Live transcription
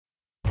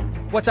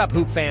What's up,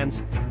 hoop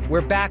fans?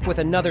 We're back with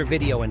another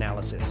video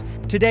analysis.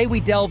 Today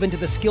we delve into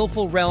the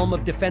skillful realm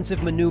of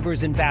defensive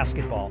maneuvers in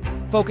basketball,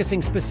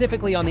 focusing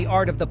specifically on the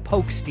art of the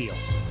poke steal.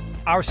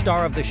 Our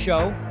star of the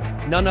show,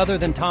 none other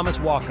than Thomas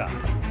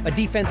Walkup, a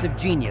defensive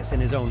genius in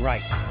his own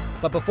right.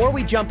 But before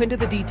we jump into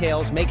the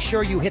details, make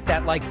sure you hit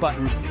that like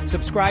button,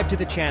 subscribe to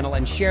the channel,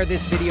 and share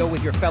this video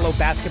with your fellow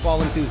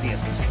basketball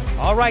enthusiasts.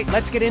 All right,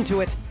 let's get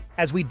into it.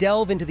 As we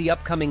delve into the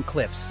upcoming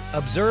clips,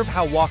 observe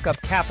how Walkup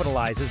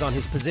capitalizes on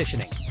his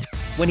positioning.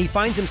 When he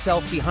finds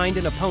himself behind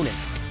an opponent,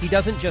 he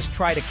doesn't just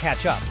try to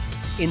catch up.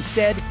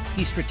 Instead,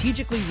 he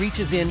strategically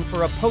reaches in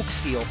for a poke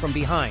steal from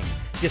behind,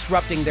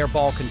 disrupting their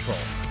ball control.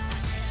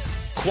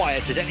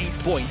 Quiet at any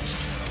point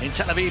in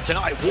Tel Aviv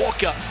tonight.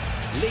 Walkup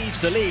leads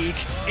the league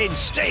in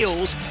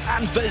steals,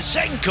 and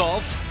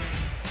Vezenkov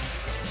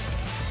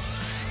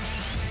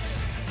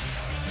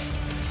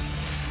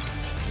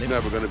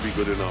never going to be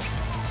good enough.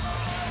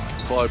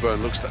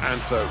 Clyburn looks to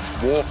answer.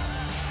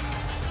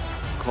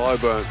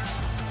 Clyburn.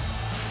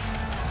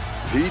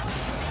 Heat.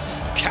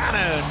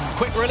 Cannon,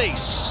 quick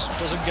release,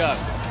 doesn't go.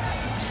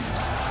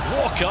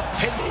 Walkup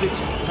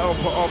pins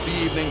helper of the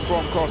evening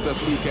from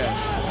Kostas Lukas.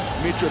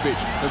 Mitrovic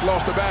has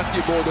lost the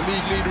basketball, the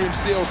league leader in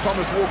steals.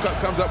 Thomas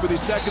Walkup comes up with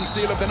his second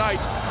steal of the night.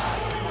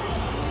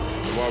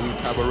 Waru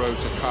Cabarro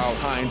to Kyle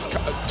Hines.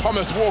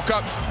 Thomas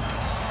Walkup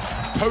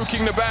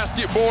poking the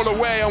basketball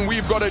away, and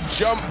we've got a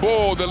jump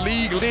ball. The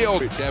league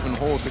lead. Devon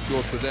Hall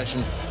secured possession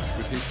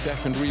with his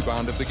second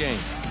rebound of the game.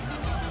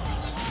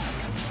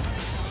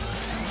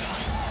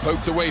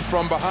 Poked away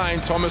from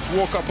behind, Thomas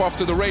Walkup off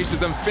to the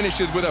races and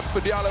finishes with a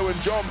Diallo and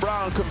John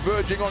Brown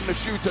converging on the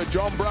shooter.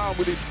 John Brown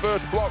with his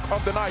first block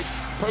of the night.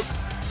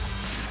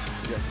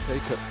 Yet to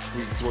take a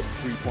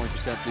three-point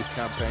attempt this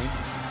campaign.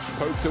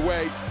 Poked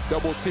away,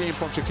 double team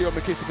from Shaquille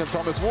McKissick and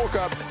Thomas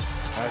Walkup.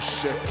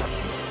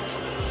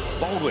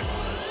 Baldwin.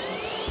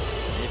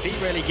 If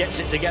he really gets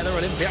it together,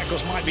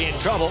 Olympiacos might be in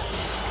trouble.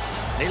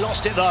 He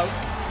lost it though.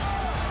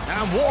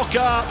 And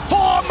Walkup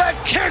for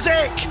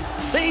McKissick!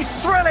 The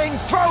thrilling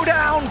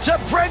throwdown to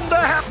bring the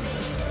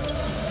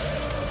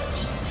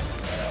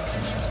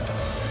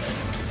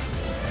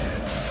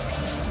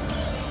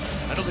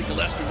I don't think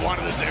Gillespie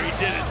wanted it there, he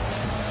did it.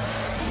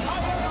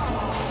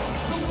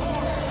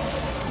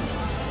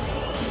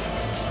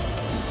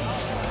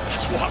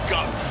 Let's walk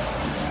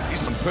up.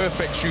 He's some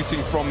perfect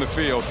shooting from the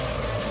field.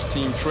 His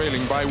team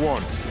trailing by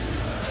one.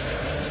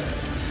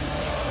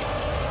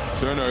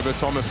 Turnover,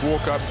 Thomas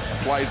Walkup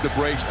applies the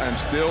brakes and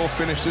still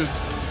finishes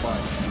by.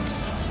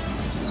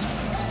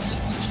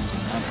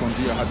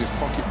 Antoine Dio had his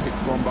pocket picked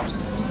from back.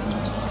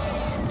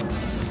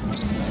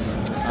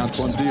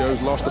 Antoine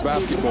Dio's lost the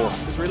basketball.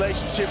 His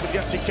relationship with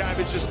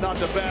Yasikavich is just not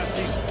the best.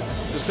 He's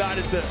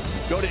decided to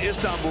go to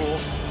Istanbul.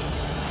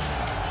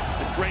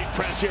 A great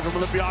press here from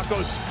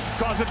Olympiacos.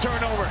 Cause a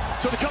turnover.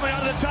 So they're coming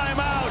out of the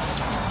timeout.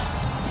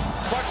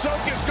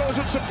 Martsokis goes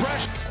with some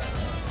pressure.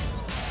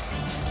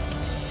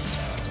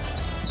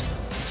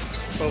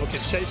 Well, we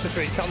can chase the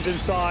three, comes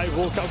inside,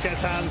 Walkup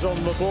gets hands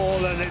on the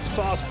ball, and it's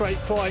fast break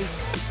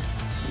points.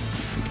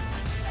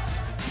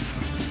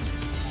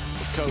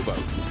 Kobo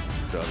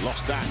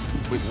lost that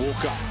with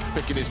Walkup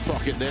picking his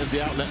pocket. There's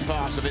the outlet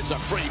pass, and it's a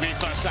freebie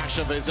for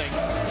Sasha Vizing.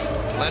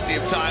 Plenty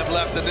of time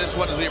left in this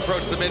one as we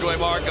approach the midway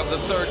mark of the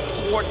third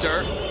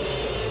quarter.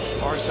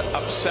 Mars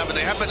up 7.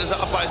 They have been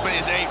up by as many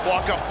as 8.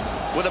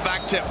 Walkup with a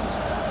back tip.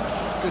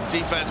 Good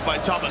defense by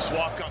Thomas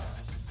Walkup.